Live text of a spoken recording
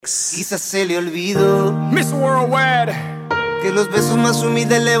Quizás se le olvidó Miss Worldwide, que los besos más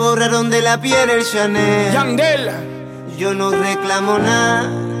humildes le borraron de la piel el Chanel. Yandel, Yo no reclamo nada,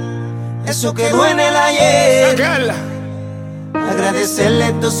 eso quedó en el ayer. Aquel, Agradecerle a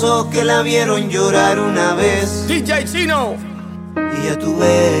estos ojos que la vieron llorar una vez. DJ Chino, Y ya tú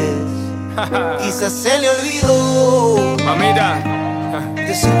ves, quizás se le olvidó mamita,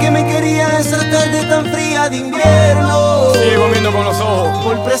 decir que me quería esa tarde tan fría de invierno, sigue comiendo con los ojos,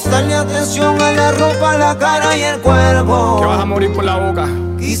 por prestarle atención a la ropa, la cara y el cuerpo. que vas a morir por la boca.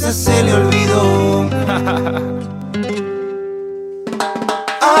 Quizás se le olvidó.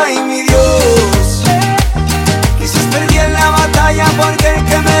 Ay, mi Dios, quizás perdí en la batalla porque el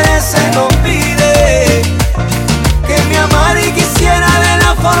que merece no pide que me amara y quisiera de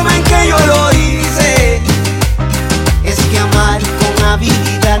la forma en que yo lo hice. Es que amar con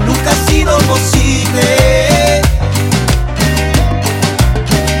habilidad nunca ha sido posible.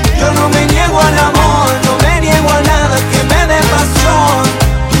 Yo no me niego al amor, no me niego a nada que me dé pasión.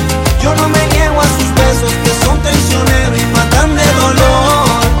 Yo no me niego a sus besos que son traicioneros y matan de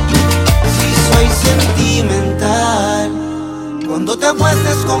dolor. Si soy sentimental, cuando te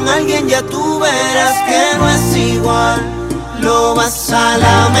acuestes con alguien ya tú verás que no es igual, lo vas a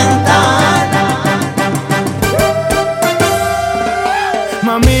lamentar.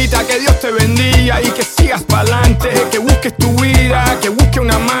 Mamita, que Dios te bendiga y que sigas pa'lante, que busques tu vida, que busques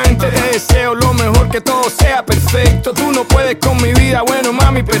un amante. Te deseo lo mejor, que todo sea perfecto. Tú no puedes con mi vida, bueno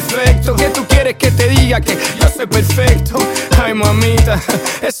mami, perfecto. ¿Qué tú quieres que te diga? Que yo soy perfecto. Ay mamita,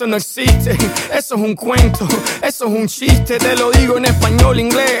 eso no existe, eso es un cuento, eso es un chiste. Te lo digo en español,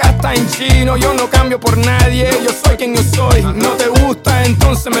 inglés, hasta en chino. Yo no cambio por nadie, yo soy quien yo soy. No te gusta,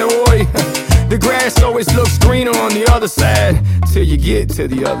 entonces me voy. The grass always looks greener on the other side, till you get to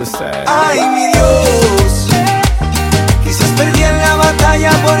the other side. Ay, mi Dios, quizás perdí en la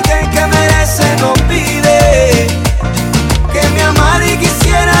batalla porque el que merece no pide que me amara y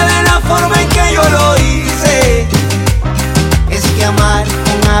quisiera de la forma en que yo lo hice. Es que amar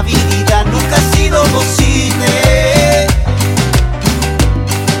con habilidad nunca ha sido posible.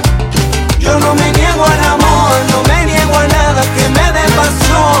 Yo no me niego al amor, no me niego a nada que me dé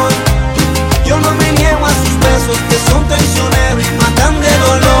pasión. Yo no me niego a sus besos que son traicioneros y matan de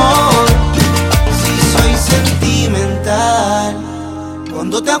dolor. Si soy sentimental,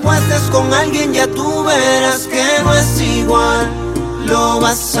 cuando te acuestes con alguien ya tú verás que no es igual, lo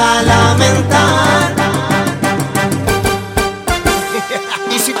vas a lamentar.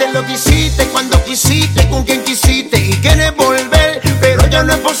 Y si te lo quisiste, cuando quisiste, con quien quisiste y quieres volver, pero ya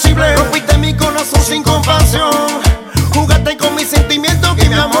no es posible. Rompiste mi corazón sin compasión, jugaste con mis sentimientos y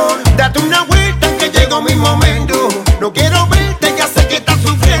mi amor. Date una vuelta que llegó mi momento. No quiero verte, ya sé que estás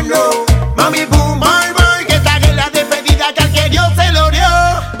sufriendo. Mami, boom, bye, bye, que esta es la despedida que al que Dios se lo dio.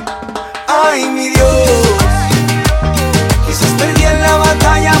 Ay, mi Dios, quizás perdí en la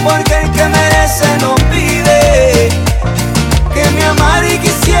batalla porque el que merece no pide que me amara y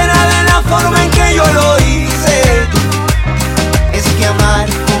quisiera de la forma en que yo lo hice. Es que amar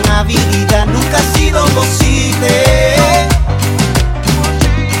con habilidad nunca ha sido posible.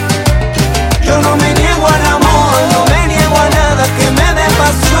 Yo no me niego al amor, no me niego a nada que me dé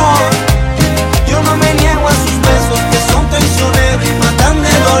pasión. Yo no me niego a sus besos que son traicioneros y matan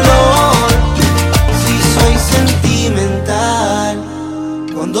de dolor. Si soy sentimental,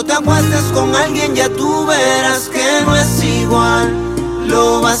 cuando te acuestes con alguien ya tú verás que no es igual,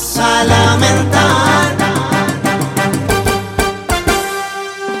 lo vas a lamentar.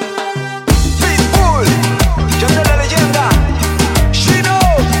 Pitbull, Yandel la leyenda, Chino,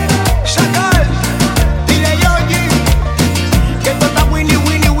 Chacal, Dile Yogi, que esto está Winnie,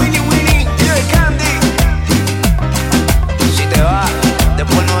 Winnie, Winnie, Winnie. DJ Candy. Si te vas,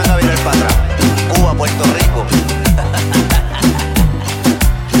 después no venga a virar para atrás. Cuba, Puerto Rico.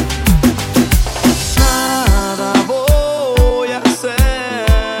 Nada voy a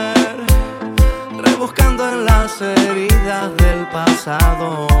hacer, rebuscando en las heridas del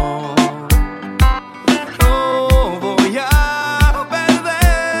pasado. No voy a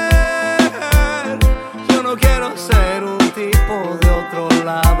perder, yo no quiero ser un tipo de otro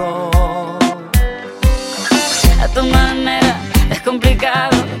lado. A tu manera es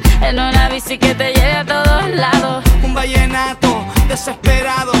complicado, en una bici que te lleve a todos lados. Un vallenato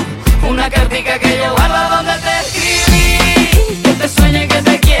desesperado, Una cartica que yo guardo donde te escribí, que te sueño y que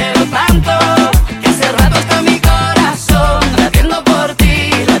te quiero tanto, que hace rato está mi corazón latiendo por ti,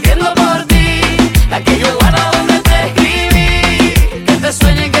 latiendo por ti. La que yo guardo donde te escribí, que te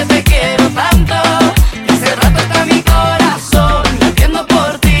sueño y que te quiero tanto, que hace rato está mi corazón latiendo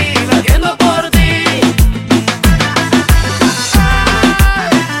por ti, latiendo por ti.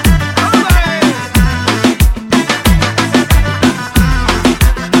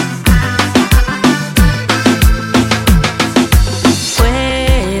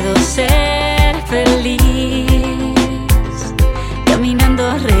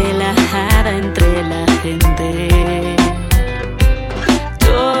 caminando relajada entre la gente.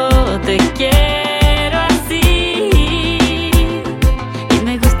 Yo te quiero así y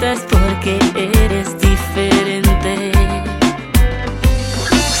me gustas porque eres diferente.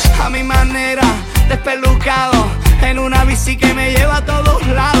 A mi manera, despelucado, en una bici que me lleva a todos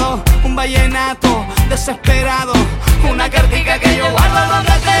lados. Un vallenato desesperado, una cartica que yo guardo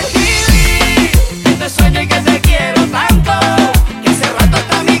donde te escribí. Que te sueño y que te quiero tanto, que hace rato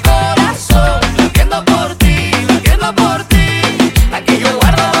está mi corazón latiendo por ti, latiendo por ti. La que yo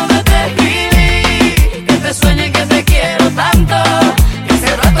guardo donde te escribí. Que te sueño y que te quiero tanto, que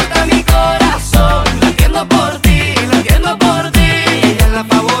hace rato está mi corazón latiendo por ti, latiendo por ti. Ella es la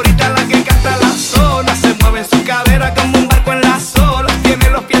favorita, la que canta la zona, se mueve en su cadera como un barco en las olas. Tiene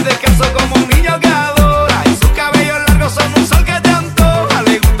los pies de queso como un niño que adora, y sus cabellos largos son un sol que te antoja.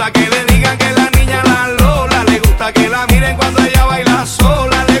 Le gusta que le digan que la niña la Lola, le gusta que la miren cuando ella baila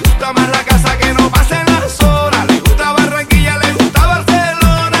sola. Le gusta más la casa que no pasen las horas, le gusta Barranquilla, le gusta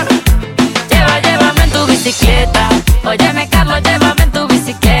Barcelona. Llévame en tu bicicleta. Óyeme, Carlos, llévame en tu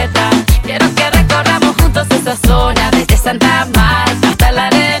bicicleta. Quiero que recorramos juntos esa zona, desde Santa Marta hasta la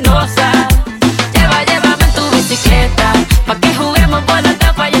Arenosa. Llévame en tu bicicleta, pa' que juguemos bola,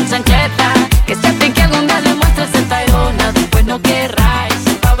 tapa y en chancleta. Que se fin que algún día le muestres en Tayrona, después no querráis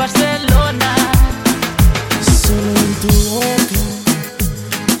ir pa' Barcelona. Solo en tu boca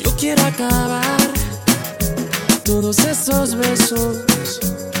yo quiero acabar todos esos besos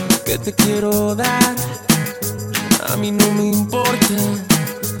que te quiero dar. A mí no me importa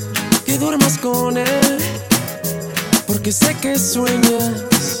que duermas con él, porque sé que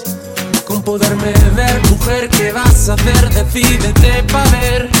sueñas con poderme ver. Mujer, ¿qué vas a hacer? Decídete pa'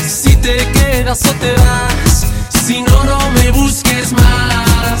 ver si te quedas o te vas. Si no, no me busques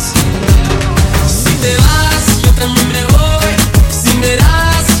más. Si te vas, yo también me voy. Si me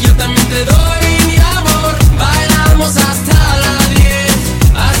das, yo también te doy mi amor. Bailamos hasta las 10,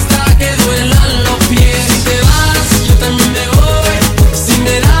 hasta que duelan los pies. Si te vas, yo también me voy. Si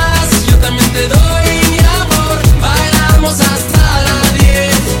me das, yo también te doy mi amor. Bailamos hasta las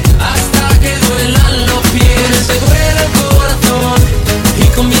 10, hasta que duelan los pies. Te duele el corazón y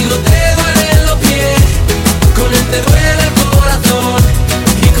conmigo te duelen los pies. Con él te duele el corazón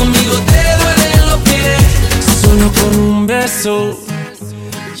y conmigo te duelen los pies. Solo con un beso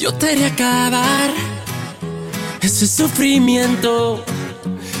yo te haré acabar ese sufrimiento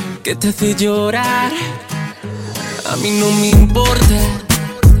que te hace llorar. A mí no me importa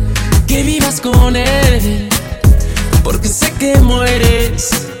que vivas con él, porque sé que mueres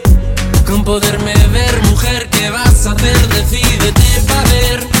con poderme ver. Mujer, ¿qué vas a hacer? Decídete pa'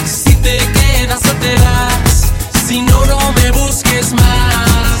 ver si te quedas o te vas. Si no, no me busques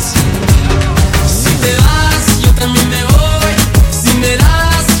más. Si te vas, yo también me voy. Si me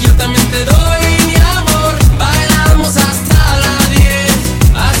das, yo también te doy mi amor. Bailamos hasta las 10,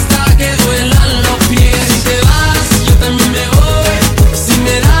 hasta que duelan los pies. Si te vas, yo también me voy. Si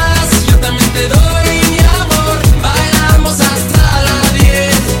me das, yo también te doy mi amor. Bailamos hasta las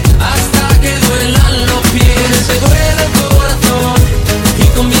 10, hasta que duelan los pies. Te duele el corazón y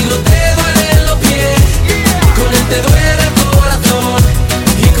conmigo te duelen los pies. Con él te duele el corazón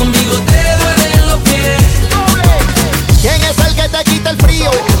y conmigo te duelen los pies. ¿Quién es el que te quita el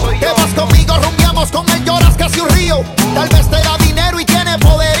frío? Te vas conmigo, rumbiamos, con él lloras casi un río. Tal vez te da dinero y tiene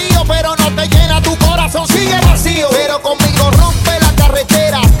poderío, pero no te llena tu corazón, sigue vacío. Pero conmigo rompe la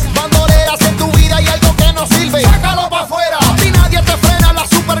carretera, bandoleras en tu vida y algo que no sirve, sácalo pa' afuera. A ti nadie te frena, la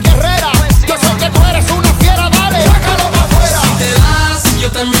super guerrera. Yo sé que tú eres una fiera, dale, sácalo pa' afuera. Si te vas,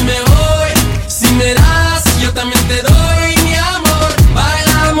 yo también me voy. Si me das, yo también te doy mi amor.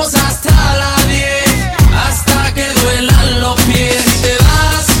 Bailamos hasta las 10, hasta que duelan los pies. Si te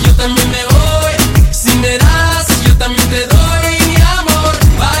vas, yo también me voy. Si me das, yo también te doy mi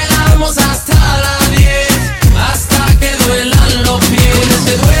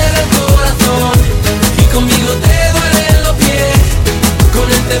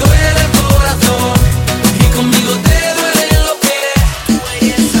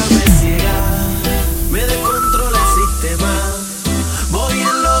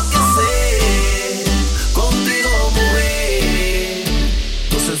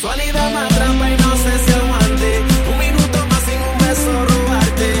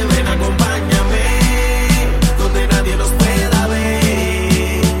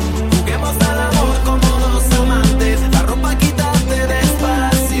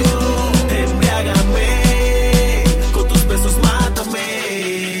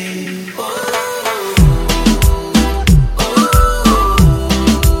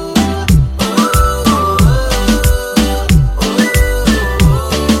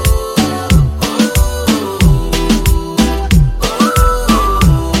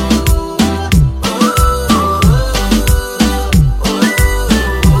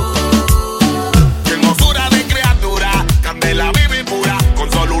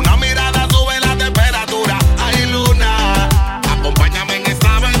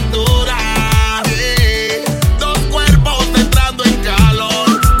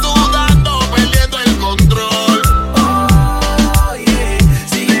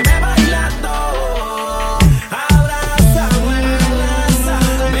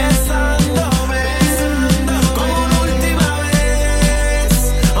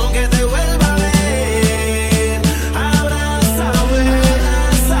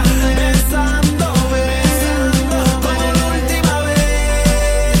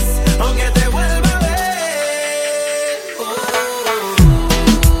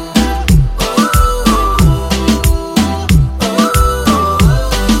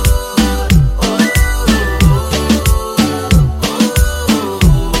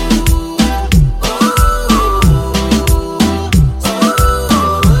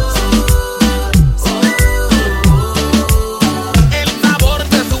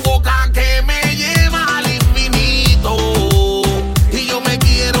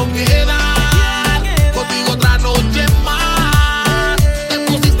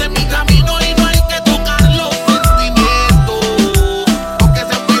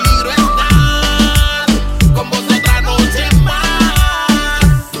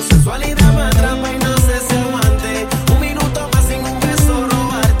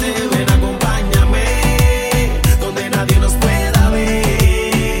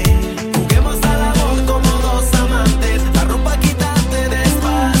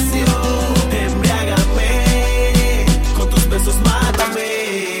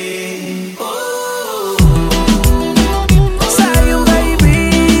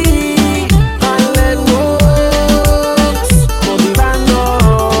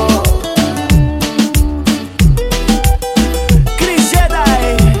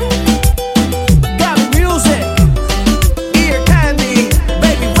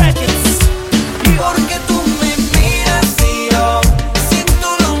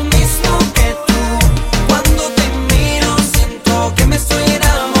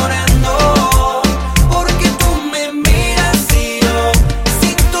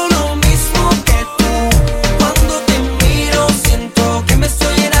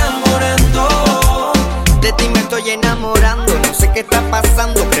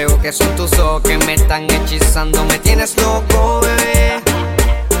que son tus ojos que me están hechizando. Me tienes loco, bebé,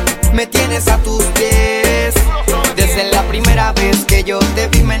 me tienes a tus pies. Desde la primera vez que yo te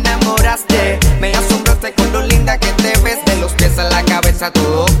vi me enamoraste. Me asombraste con lo linda que te ves. De los pies a la cabeza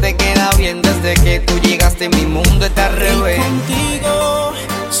todo te queda bien. Desde que tú llegaste mi mundo está al revés. Y contigo,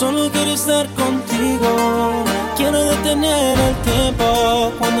 solo quiero estar contigo. Quiero detener el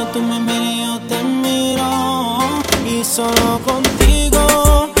tiempo. Cuando tú me miras yo te miro. Y solo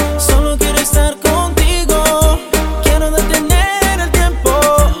contigo, solo quiero estar contigo. Quiero detener el tiempo.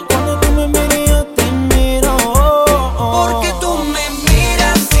 Cuando tú me miras yo te miro. Porque tú me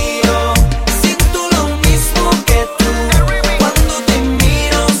miras y yo siento lo mismo que tú. Cuando te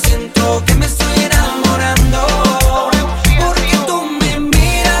miro siento que me estoy enamorando. Porque tú me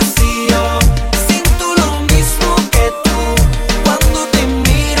miras y yo siento lo mismo que tú. Cuando te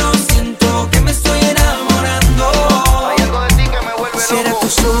miro siento que me estoy enamorando. Hay algo de ti que me vuelve Será loco.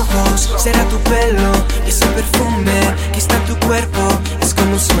 tus ojos, será tu pelo y ese perfume que está en tu cuerpo. Es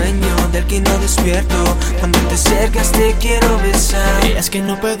como un sueño del que no despierto. Cuando te acercas te quiero besar. Es que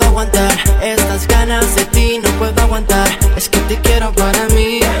no puedo aguantar estas ganas de ti, no puedo aguantar. Es que te quiero para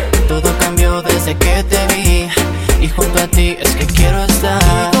mí. Todo cambió desde que te vi y junto a ti es que quiero estar.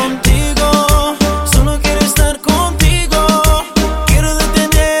 Y contigo, solo quiero estar contigo. Quiero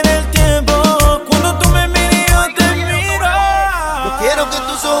detener el tiempo. Cuando tú me mires yo te miro. Yo quiero que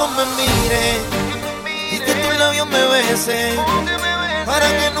tus ojos me miren y que tus labios me besen, para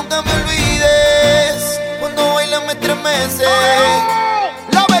que nunca me olvides. Cuando bailas me estremece.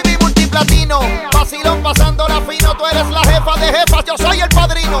 La baby multiplatino, vacilón pasando la fino. Tú eres la jefa de jefas, yo soy el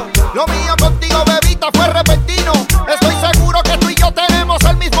padrino. Lo mío contigo, bebita, fue repentino. Estoy seguro que tú y yo tenemos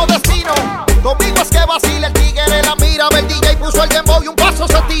el mismo destino. Conmigo es que vacila el tigre, la mira. Ve el DJ puso el dembow y un paso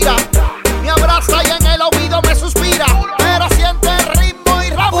se tira. Me abraza y en el oído me suspira. Pero siente el ritmo y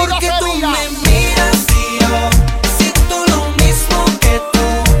rápido Porque se tú vira. me miras y yo siento lo mismo que tú.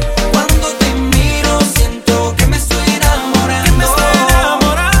 Cuando te miro siento que me estoy enamorando.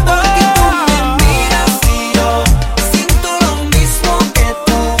 Porque tú me miras y yo siento lo mismo que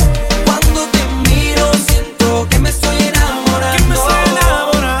tú. Cuando te miro siento que me estoy enamorando.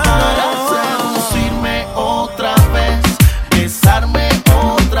 Para seducirme otra vez, besarme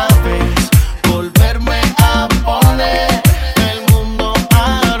otra vez, volverme a poner el mundo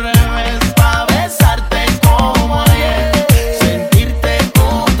al revés, pa' besarte como ayer, sentirte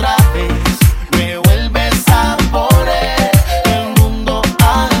otra vez, me vuelves a poner el mundo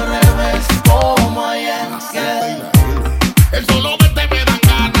al revés como ayer. El solo verte me dan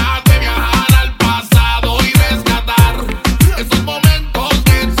ganas de viajar al pasado y rescatar esos momentos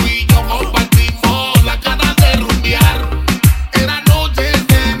que tú y yo compartimos, las ganas de rumbear. Eran noches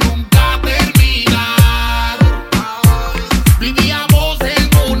de nunca terminar. Vivíamos en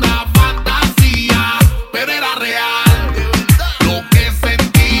una fantasía, pero era real. Lo que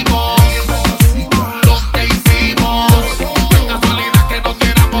sentimos, lo que hicimos. Qué casualidad que nos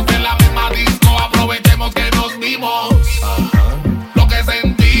viéramos en la misma disco. Aprovechemos que nos vimos. Lo que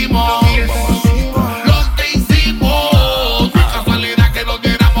sentimos, lo que hicimos. Qué casualidad que nos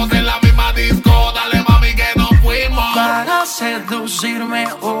viéramos en la misma disco. Dale mami que nos fuimos. Para seducirme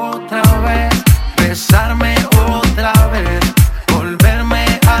otra vez, besarme otra vez, volverme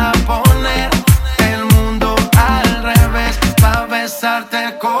a poner el mundo al revés, pa'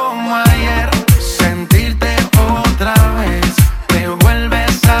 besarte como ayer, sentirte otra vez, me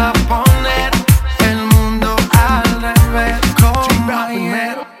vuelves a poner el mundo al revés como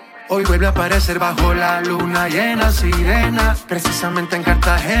ayer. Hoy vuelve a aparecer bajo la luna llena, sirena, precisamente en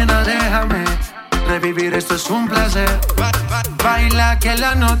Cartagena. Déjame revivir, esto es un placer. Baila que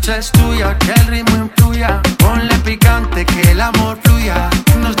la noche es tuya, que el ritmo influya. Ponle picante, que el amor fluya.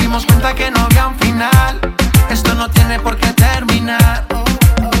 Nos dimos cuenta que no había un final. Esto no tiene por qué terminar.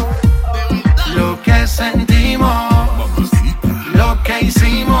 Lo que sentimos, lo que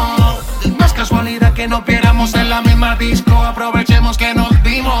hicimos. No es casualidad que nos viéramos en la misma disco. Aprovechemos que nos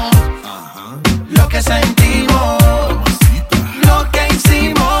vimos. Lo que sentimos, lo que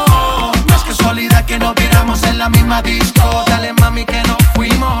hicimos. No es casualidad que nos viéramos en la misma disco. Dale mami que nos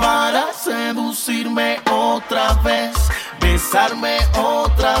fuimos. Para seducirme otra vez, besarme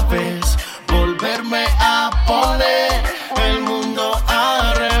otra vez, volverme a poner el mundo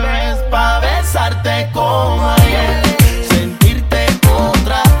al revés, pa' besarte como ayer, sentirte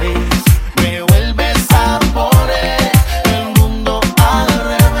otra vez, me vuelves a poner el mundo al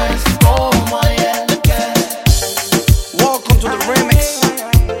revés como ayer. Welcome to the remix.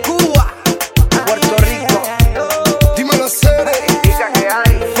 Cuba, Puerto Rico. Dímelo, Cere. Diga que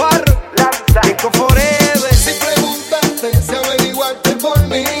hay. Farro, Lanza. Rico Forever. Si preguntaste, si averiguaste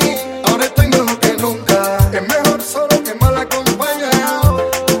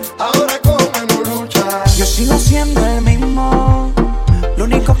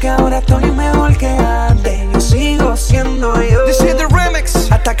ahora estoy mejor que antes. Yo sigo siendo yo. This is the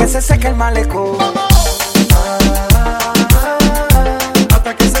remix. Hasta que se seque el malecón.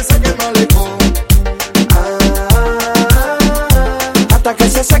 Hasta que se seque el malecón. Hasta que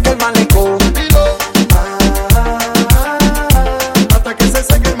se seque el malecón. Hasta que se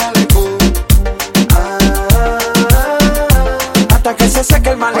seque el malecón. Hasta que se seque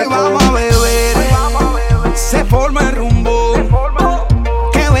el malecón. Hoy vamos a beber, se forma el rumbo,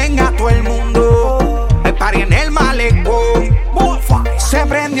 que venga todo el mundo. El party en el malecón, se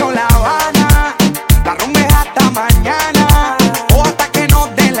prendió La Habana, la rumba es hasta mañana, o hasta que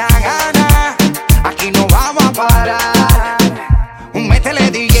nos dé la gana. Aquí no vamos a parar.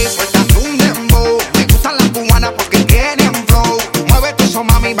 Métele DJ, suéltate un dembow. Me gustan las cubanas porque tienen flow. Muévete eso,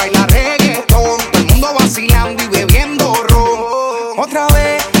 mami, baila reggaetón. Todo el mundo vacilando y bebiendo ron. Otra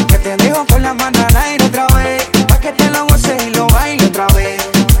vez, que te dejo con la mano al aire otra vez. Pa' que te lo goces y lo bailes otra vez.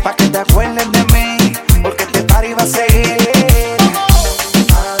 Pa' que te acuerdes de mí, porque este party va a seguir.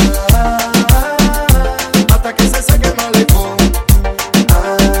 Hasta que se seque el malecón.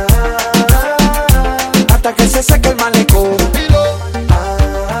 Hasta que se seque el malecón.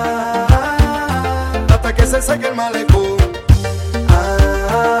 Hasta que se seque el malecón.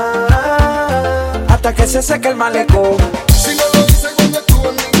 Hasta que se seque el malecón. Si no lo hice cuando estuve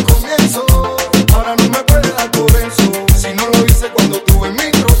en mi comienzo, ahora no me puede dar por eso. Si no lo hice cuando tuve en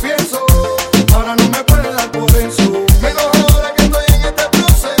mi tropiezo, ahora no me puede dar por eso. Menos ahora que estoy en este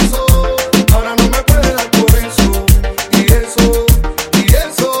proceso, ahora no me puede dar por eso. Y eso,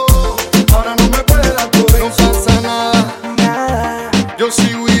 ahora no me puede dar por eso. No pasa nada, yo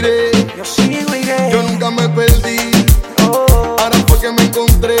sigo iré, yo nunca me perdí. Ahora fue que me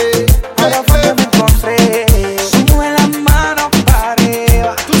encontré. Ahora fue que me encontré. Sube las manos para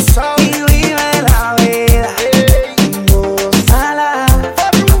arriba, Tú sabes. y vive la vida. Gózala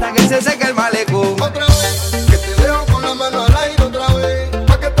hasta que se seque el malecón. Otra vez, que te dejo con la mano al aire otra vez,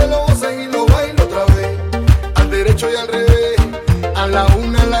 pa' que te lo goces y lo bailes otra vez, al derecho y al revés, a la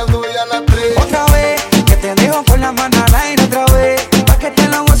una, a las dos y a las tres. Otra vez, que te dejo con la mano al aire otra vez. Pa' que te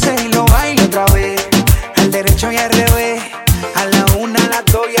lo goces y lo bailes otra vez. Al derecho y al revés, a la una, a las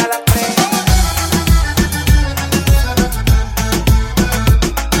dos y a las tres.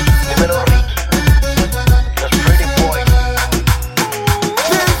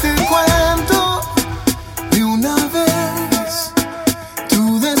 Te cuento de una vez,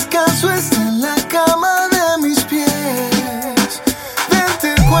 tu descanso está en la cama de mis pies.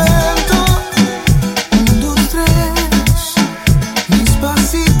 Te cuento, 1, 2, 3, mis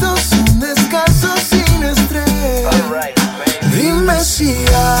pasitos son descansos sin estrés. Dime si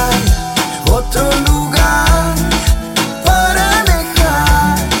hay otro lugar para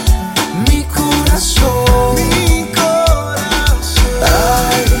dejar mi corazón.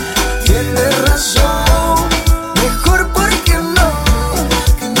 Ay, tienes razón. Mejor porque no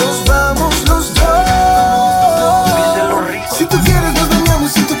nos vamos los dos. Si tú quieres nos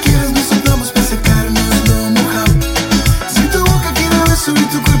bañamos, si tú quieres nos soplamos para secarnos lo mojado. Si tu boca quiere beso y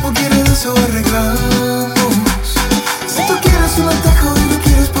tu cuerpo quiere eso, arreglamos. Si tú quieres un atajo y lo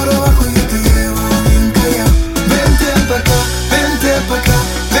quieres por abajo, yo te llevo bien callado. Vente pa' acá, vente pa' acá,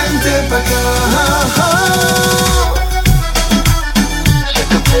 vente pa' acá.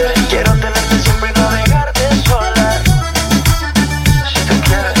 Quiero tenerte siempre y no dejarte sola. Si tú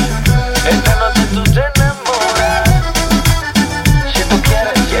quieres, esta noche tú te enamoras. Si tú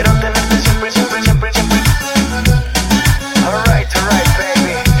quieres, quiero tenerte siempre, siempre, siempre, siempre. Alright,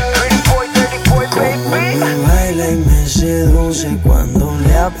 baby. Pretty boy, baby. Como baila y me seduce cuando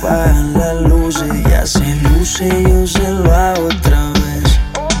le apagan las luces. Ya se luce, yo se lo hago otra vez.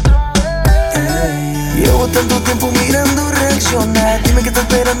 Llevo tanto tiempo mirando reaccionar. Dime que estás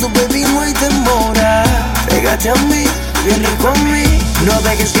esperando, baby, no hay demora. Pégate a mí, bien rico a mí. No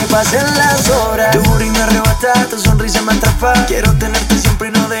dejes que pasen las horas. Tu booty me arrebata, tu sonrisa me atrapa. Quiero tenerte siempre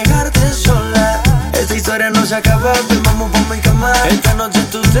y no dejarte sola. Esta historia no se acaba, ven, vamos pa' mi cama. Esta noche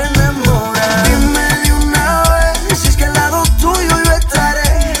tú te enamoras. Dime de una vez, si es que al lado tuyo yo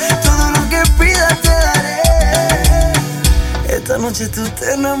estaré. Todo lo que pidas te daré. Esta noche tú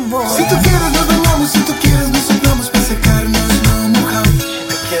te enamoras. Si tú quieres nos bañamos, si tú quieres nos soplamos para secarnos lo mojado.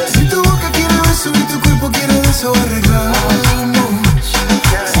 Si tu boca quiere beso y tu cuerpo quiere eso, arreglamos.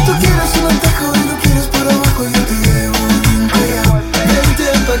 Si tú quieres un atajo y lo quieres por abajo, yo te llevo bien callado. Vente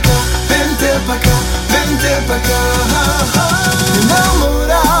pa' acá, vente pa' acá, vente pa' acá.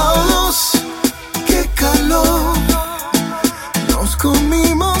 Enamorados, qué calor. Nos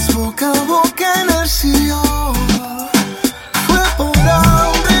comimos boca a boca en el sillón. Fue por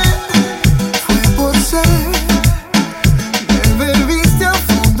hambre, fue por sed. Me bebiste a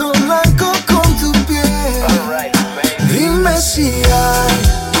fondo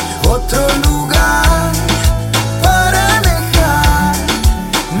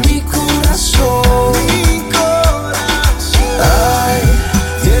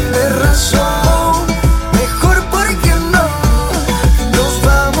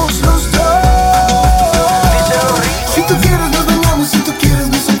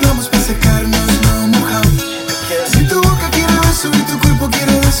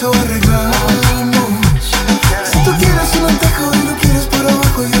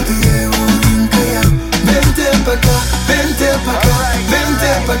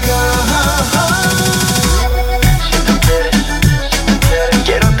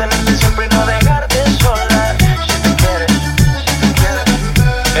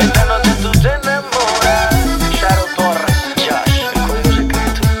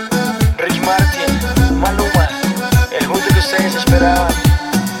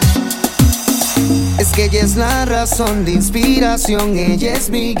Ella es la razón de inspiración, ella es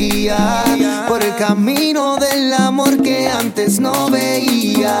mi guía por el camino del amor que antes no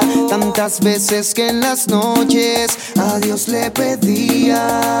veía. Tantas veces que en las noches a Dios le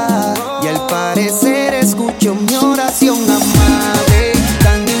pedía, y al parecer escuchó mi oración amable,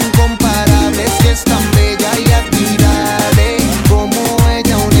 tan incomparable, es que es tan bella y admirable. Como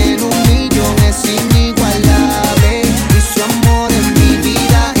ella una en un millón es inigualable, y su amor en mi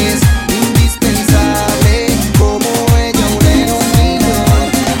vida es indispensable. Como ella una en un millón,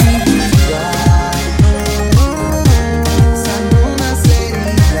 mi vida sanó unas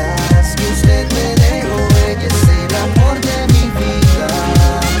heridas que usted me dejó. Ella es el amor de mi vida,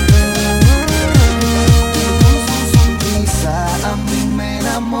 con su sonrisa a mí me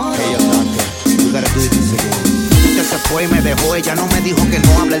enamoró. Usted se fue y me dejó, ella no me dijo que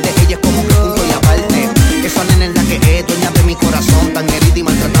no. Hablar de ella es como que punto y aparte. Esa nena es la que es dueña de mi corazón, tan herido y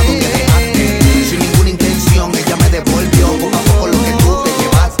maltratado que dejaste. Sin ninguna intención ella me devolvió poco a poco lo que tú te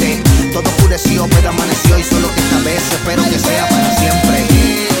llevaste. Todo oscureció pero amaneció, y solo que esta vez espero que sea para siempre.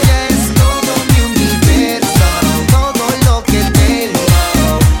 Ella es todo mi universo, todo lo que tengo.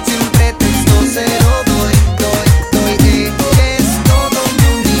 Siempre texto cero doy. Ella es todo mi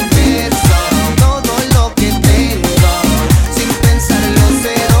universo, todo lo que tengo. Sin pensarlo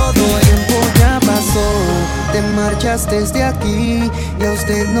cero doy. Tiempo ya pasó, te marchaste de aquí, y a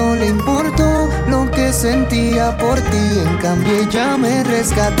usted no le importó lo que sentía por ti. En cambio ella me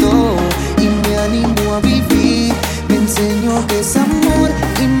rescató y me animó a vivir. Me enseñó que es amor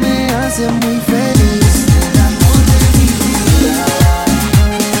y me hace muy feliz. El amor de mi vida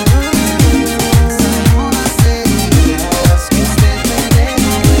sanó las heridas que usted me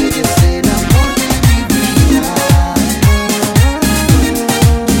dejó. Ella es el amor de mi vida,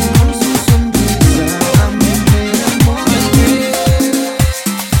 con su sonrisa a mí me enamoró.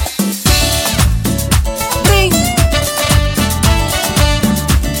 Ring,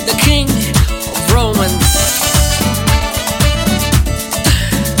 the king of romance.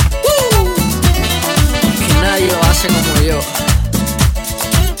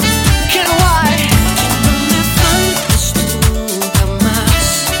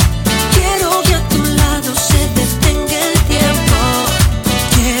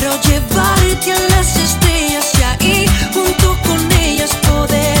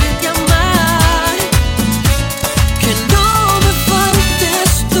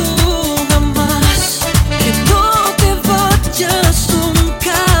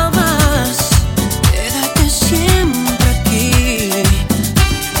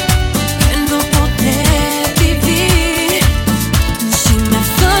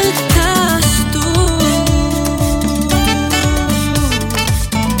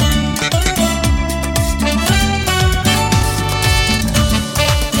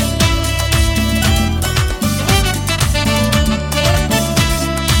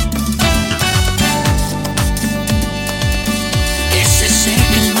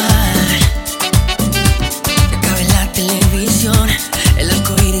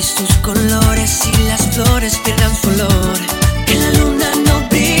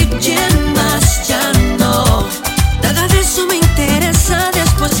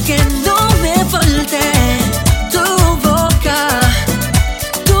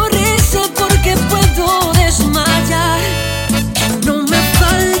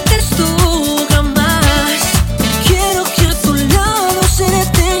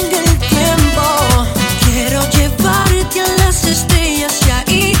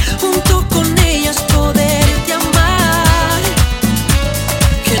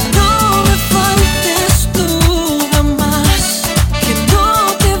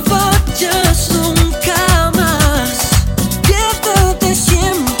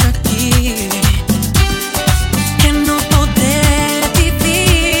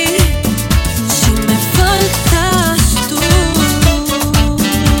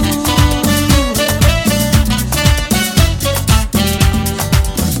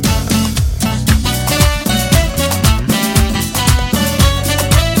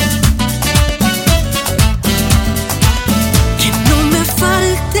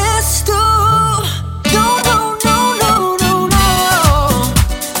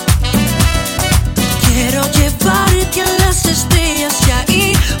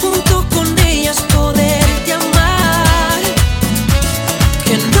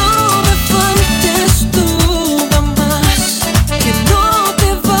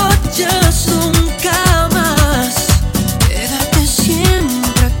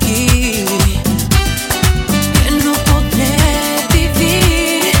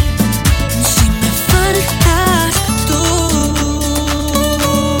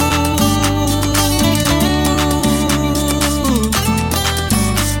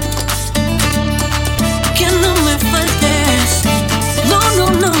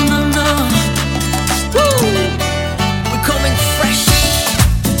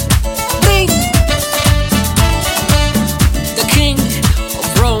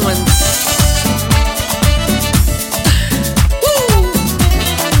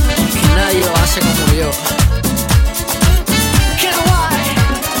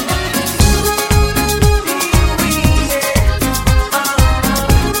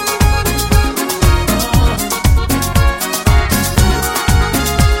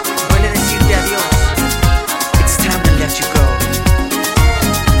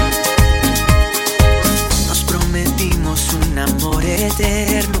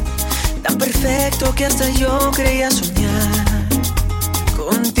 hasta yo creía soñar.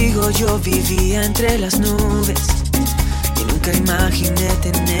 Contigo yo vivía entre las nubes y nunca imaginé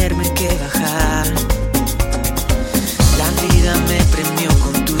tenerme que bajar. La vida me premió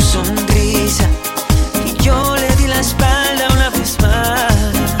con tu sonrisa y yo le di la espalda una vez más,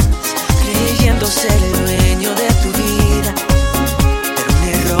 creyendo ser el dueño de tu vida, pero un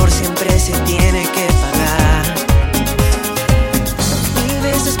error siempre se tiene que pagar. Mil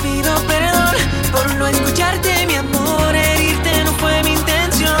veces pido perdón por no escucharte, mi amor, herirte no fue mi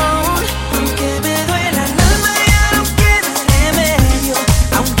intención. Aunque me duela el alma ya no queda remedio,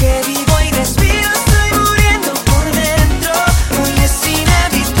 aunque vivo y respiro estoy muriendo por dentro. Hoy es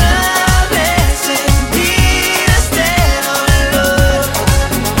inevitable sentir este dolor.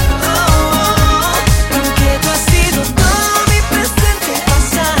 Aunque tú has sido todo mi presente y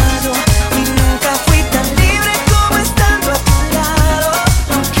pasado y nunca fui tan libre como estando a tu lado.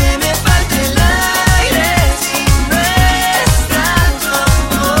 Aunque me falte el aire si no está tu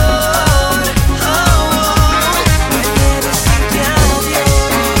amor. Duele decirte adiós,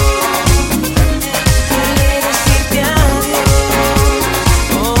 duele decirte adiós,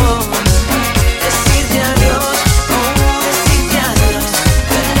 decirte adiós, decirte adiós,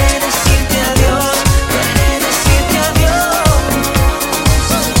 duele decirte adiós, duele decirte adiós.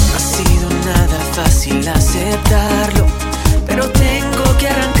 No ha sido nada fácil aceptarlo, pero tengo que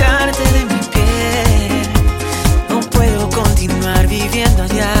arrancarte de mi piel. No puedo continuar viviendo a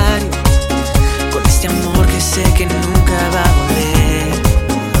diario con este amor que sé que nunca va a volver.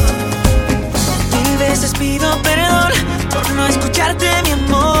 Mil veces pido perdón por no escucharte, mi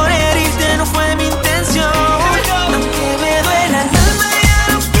amor, herirte no fue mi intención. Aunque me duela el alma ya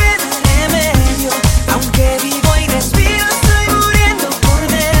no queda remedio, aunque vivo y respiro estoy muriendo por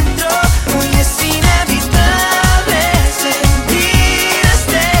dentro. Hoy es inevitable sentir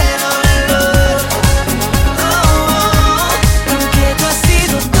este dolor. Aunque tú has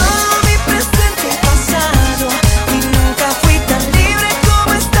sido todo mi presente y pasado y nunca fui tan libre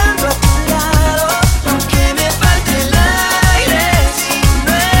como estando a tu lado. Aunque me falte el aire si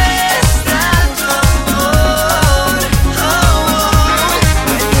no está tu amor.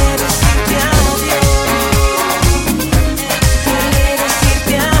 Duele decirte adiós, duele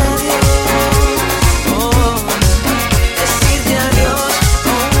decirte adiós, decirte adiós,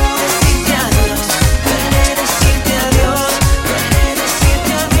 decirte adiós, duele decirte adiós, duele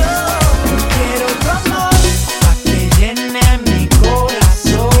decirte adiós. Quiero tu amor pa' que llene mi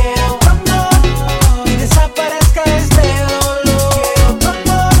corazón, quiero tu amor y desaparezca este dolor. Quiero tu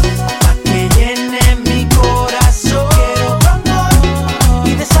amor pa' que llene mi corazón, quiero tu amor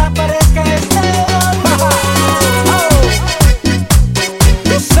y desaparezca este dolor.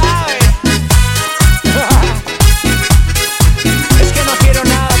 Tú sabes. Es que no quiero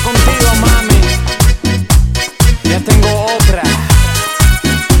nada contigo, mami. Ya tengo otra.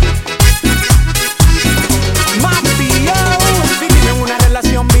 Mami, vivimos en una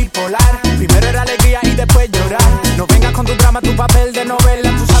relación bipolar. Primero era alegría y después llorar. No vengas con tu drama, tu papel de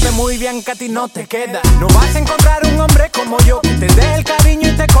novela. Tú sabes muy bien que a ti no te queda. No vas a encontrar un hombre como yo que te dé el cariño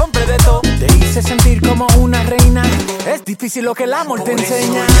y te compre de todo. Te hice sentir como una reina. Es difícil lo que el amor te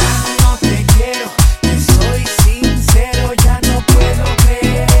enseña. No te quiero, te soy sincero, ya no puedo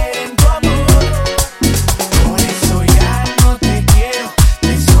creer en tu amor. Por eso ya no te quiero,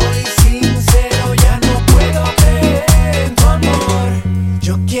 te soy sincero, ya no puedo creer en tu amor.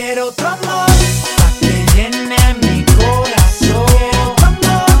 Yo quiero otro amor pa' que llene mi corazón. Quiero tu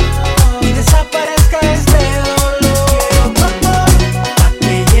amor y desaparezca este dolor. Quiero tu amor pa'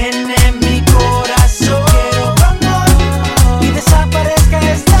 que llene mi corazón. Quiero tu amor y desaparezca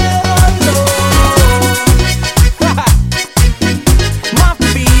este dolor.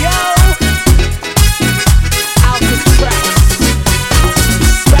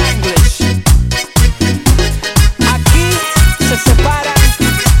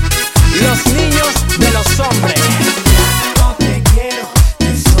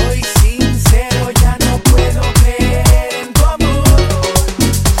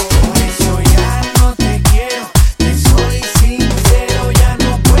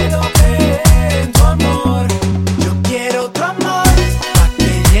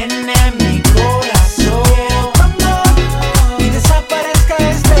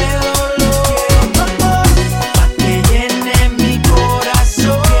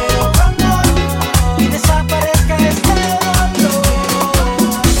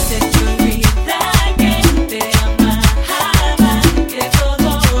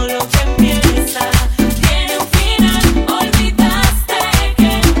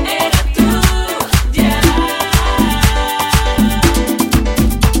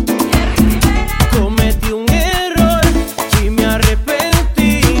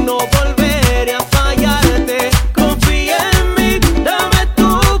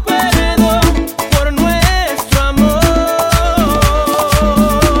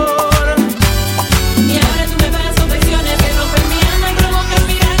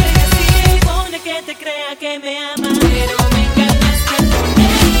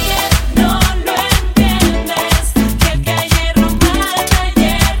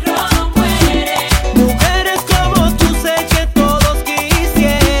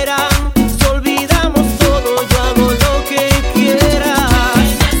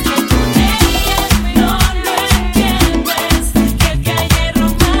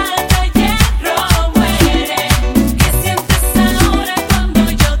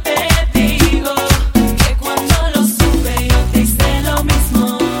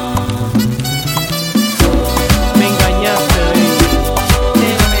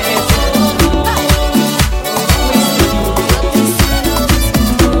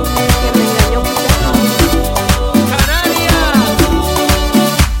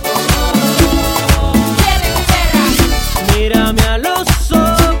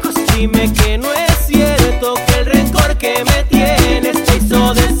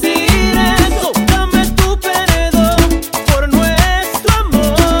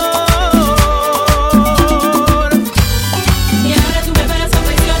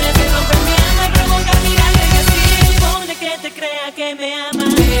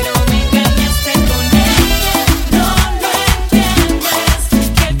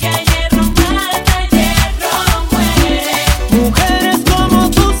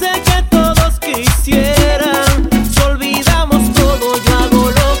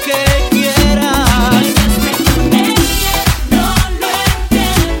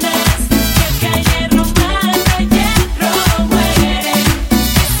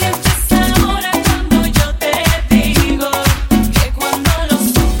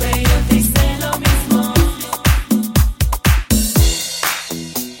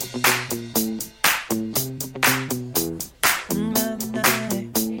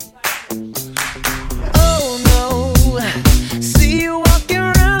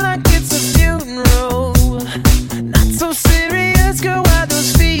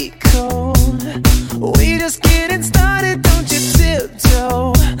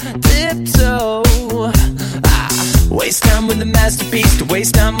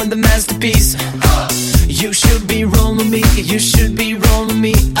 waste time with the masterpiece. You should be rolling me, you should be rolling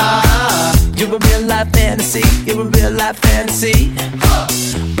me. You're a real life fantasy, you're a real life fantasy.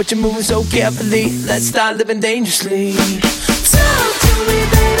 But you're moving so carefully, let's start living dangerously. Talk to me,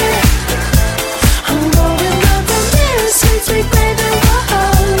 baby. I'm going up from this sweet, sweet baby. Whoa.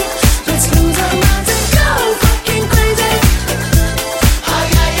 Let's lose our minds and go fucking crazy.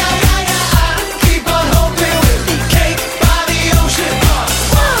 Keep on hoping we'll be cake by the ocean.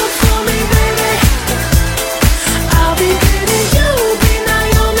 Walk for me, baby. I'll be pretty, you'll be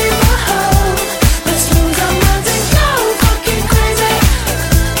Naomi. Whoa. Let's lose our minds and go fucking crazy.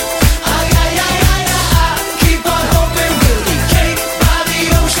 Keep on hoping we'll be cake by the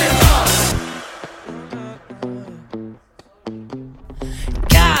ocean.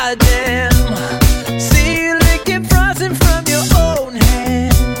 Goddamn, see you licking frosting from your own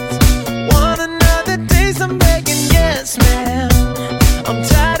hands. Want another taste? I'm begging, yes, ma'am. I'm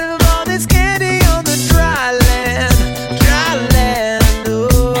tired of all this candy on the dry land, dry land.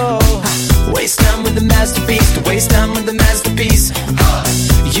 Oh, waste time with the masterpiece, to waste time with the masterpiece.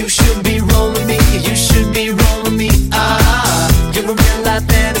 You should be rolling me, you should be rolling me. You're a real life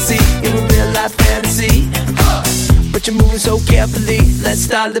fantasy, you're a real life fantasy. But you're moving so carefully, let's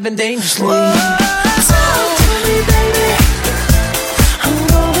start living dangerously. Talk to me, baby. I'm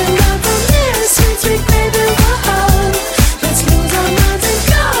going up from this sweet, sweet baby. Whoa. Let's lose our minds and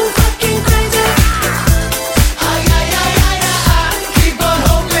go fucking crazy. Keep on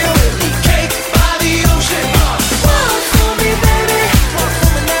hoping we'll be cake by the ocean. Walk for me, baby.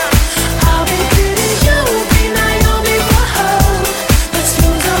 I'll be pretty, you'll be Naomi. Whoa. Let's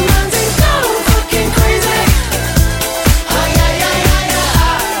lose our minds and go fucking crazy.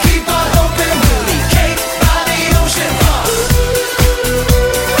 Keep on hoping we'll be cake by the ocean.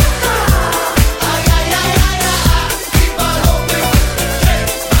 Keep on hoping we'll be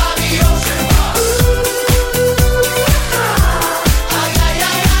cake by the ocean.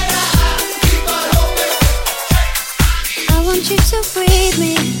 Keep on hoping. I want you to breathe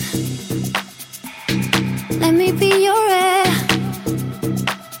me. Let me be your air.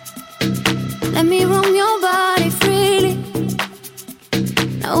 Let me roam your body freely.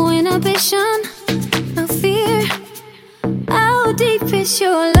 No inhibition, no fear. How deep is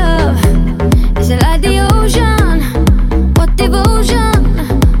your love? Is it like the ocean? What devotion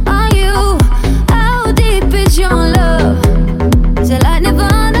are you? How deep is your love? Is it like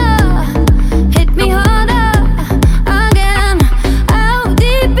Nirvana? Hit me harder again. How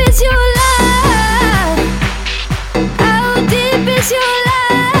deep is your love? How deep is your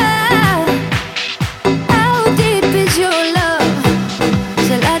love? How deep is your love? Is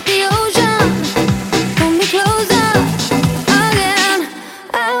it like the ocean? Pull me closer again.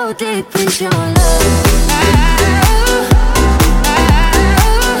 How deep is your love?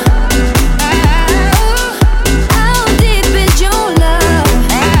 How deep is your love?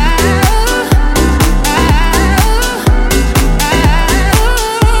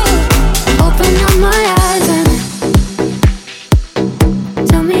 Open up my eyes and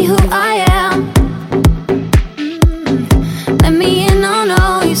tell me who I am. Let me in on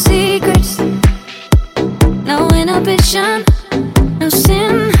all your secrets. No inhibition, no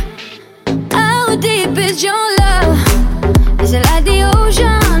sin. How deep is your love? Is it like the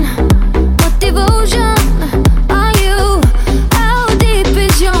ocean? What devotion are you? How deep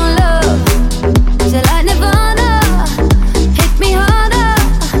is your love? Is it like Nirvana? Hit me harder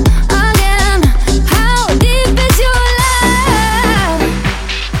again. How deep is your love?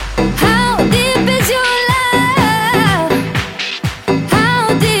 How deep is your love? How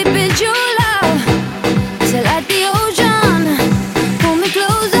deep is your love? Is it like the ocean? Pull me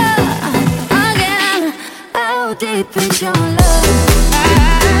closer again. How deep is your love?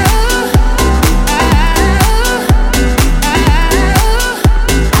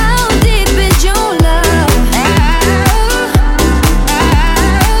 How deep is your love?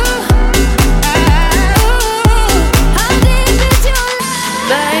 How deep is your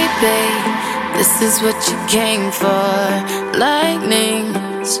love? Baby, this is what you came for. Lightning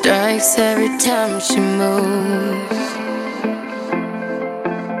strikes every time she moves,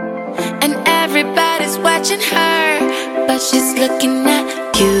 and everybody's watching her, but she's looking at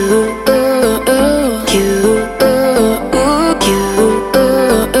you.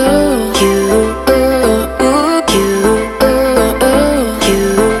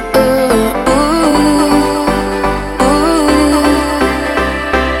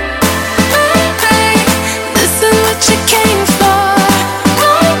 This is what you came for.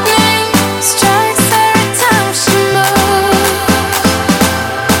 Lightning strikes every time she moves,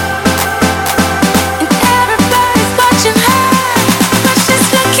 and everybody's watching her, but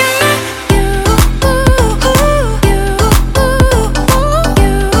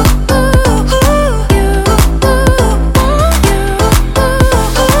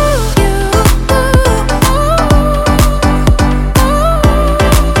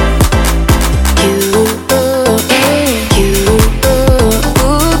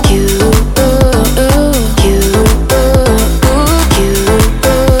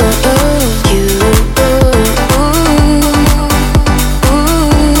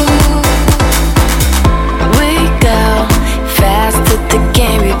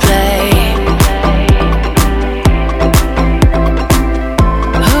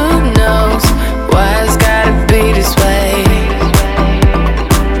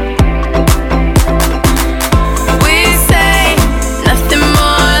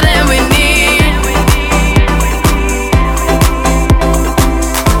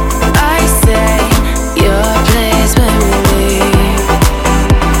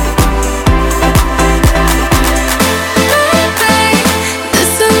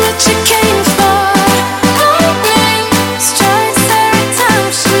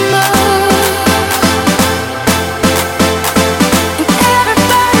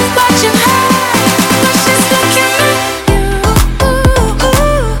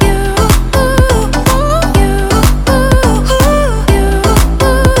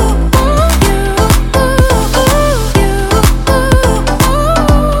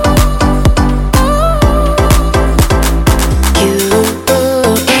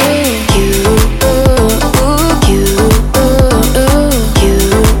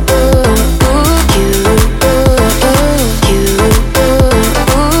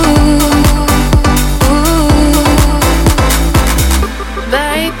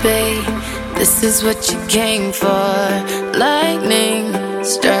is what you came for. Lightning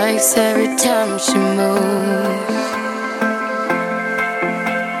strikes every time she moves.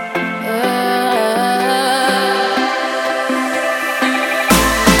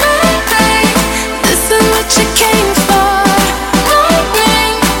 This is what you came for.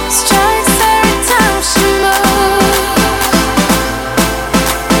 Lightning strikes every time she moves.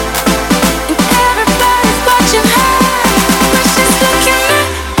 And everybody's watching her, but she's looking at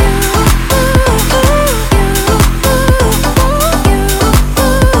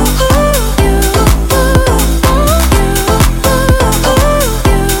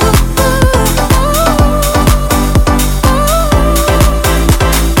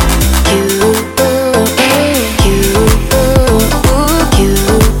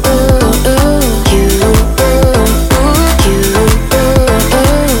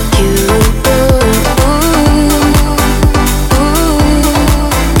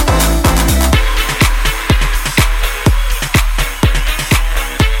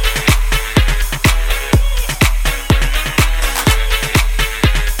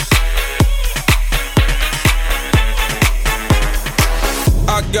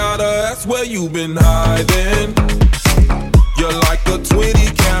gotta ask where you been hiding. You're like a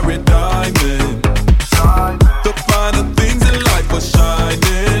 20-carat diamond. The finer things in life are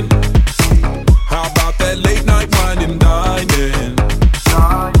shining. How about that late night wine and dining?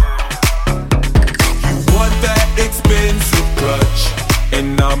 You want that expensive clutch,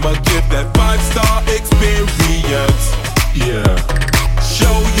 and I'ma give that 5-star experience. Yeah,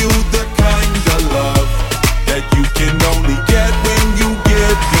 show you the kind of love that you can only get when you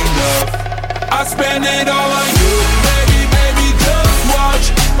give enough. I spend it all on you, baby, baby, just watch.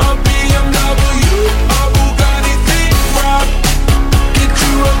 A BMW, a Bugatti Chiron. Get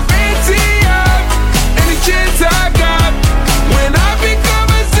you a fancy yacht, any chance I got. When I become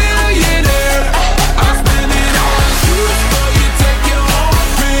a zillionaire, I spend it all on you, so you take your own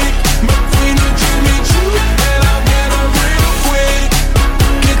pick. McQueen or Jimmy Choo, and I'll get her real quick.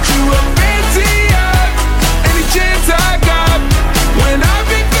 Get you a fancy yacht, any chance I got. When I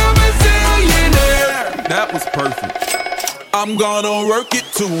become a zillionaire. That was perfect. I'm gonna work it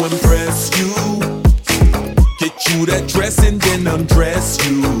to impress you. Get you that dress and then undress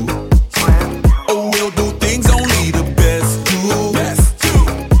you. Oh, we'll do things only the best do.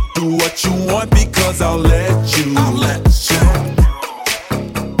 Do what you want because I'll let you.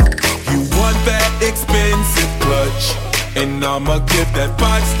 You want that expensive clutch, and I'ma give that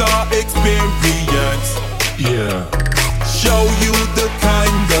 5-star experience. Yeah, show you the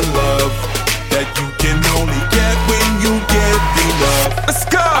kind of love that you can only get when you get enough. Let's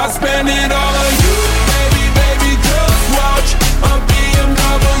go. I spend it all on you, baby, baby, just watch. A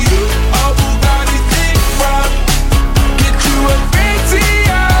BMW, a Bugatti Chiron. Get you a fancy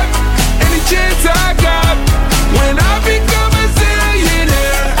yacht, any chance I got. When I become a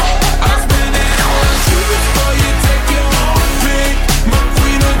zillionaire, I spend it all on you, so you take your own pick.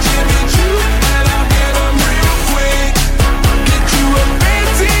 McQueen or Jimmy Choo, and I'll get them real quick. Get you a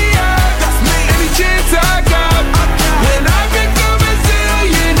fancy yacht, any chance I got. When I become a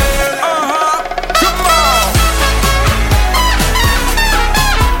zillionaire, come on.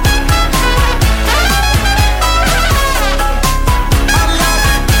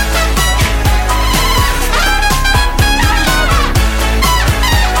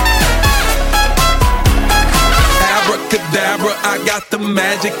 Abracadabra, I got the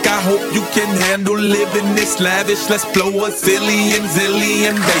magic. I hope you can handle living this lavish. Let's blow a zillion,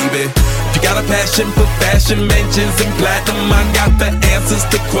 baby. If you got a passion for fashion, mentions and platinum, I got the answers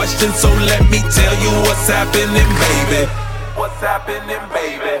to questions. So let me tell you what's happening, baby. What's happening,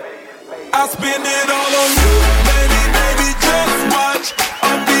 baby? I spend it all on you, baby, baby, just watch.